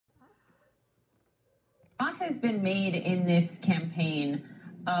A lot has been made in this campaign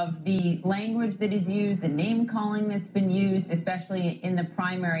of the language that is used, the name calling that's been used, especially in the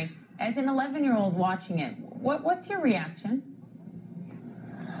primary. As an 11-year-old watching it, what's your reaction?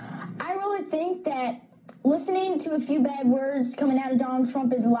 I really think that listening to a few bad words coming out of Donald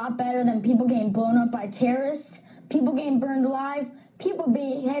Trump is a lot better than people getting blown up by terrorists, people getting burned alive,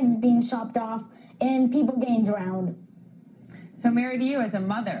 heads being chopped off, and people getting drowned. So, Mary, to you as a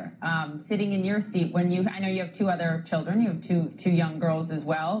mother, sitting in your seat, I know you have two other children, you have two young girls as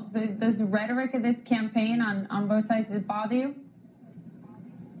well. So does the rhetoric of this campaign on both sides, does it bother you?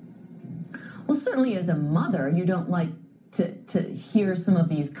 Well, certainly as a mother, you don't like to hear some of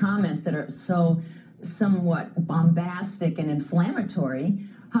these comments that are so somewhat bombastic and inflammatory.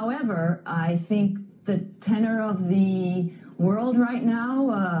 However, I think the tenor of the world right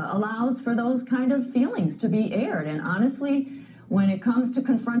now allows for those kind of feelings to be aired. And honestly, when it comes to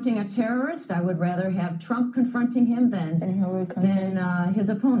confronting a terrorist, I would rather have Trump confronting him than his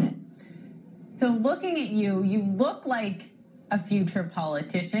opponent. So looking at you, you look like a future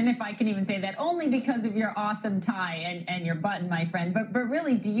politician, if I can even say that, only because of your awesome tie and your button, my friend. But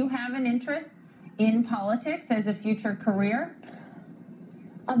really, do you have an interest in politics as a future career?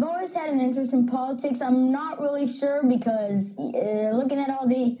 I've always had an interest in politics. I'm not really sure because looking at all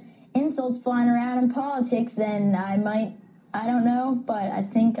the insults flying around in politics, then I don't know, but I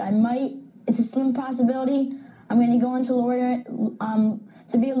think I might. It's a slim possibility. I'm going to go into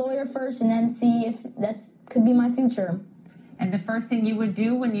to be a lawyer first and then see if that could be my future. And the first thing you would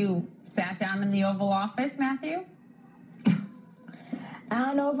do when you sat down in the Oval Office, Matthew? I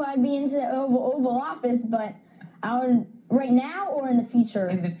don't know if I'd be into the Oval Office, but I would right now or in the future.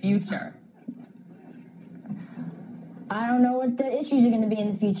 In the future. I don't know what the issues are going to be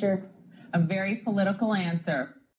in the future. A very political answer.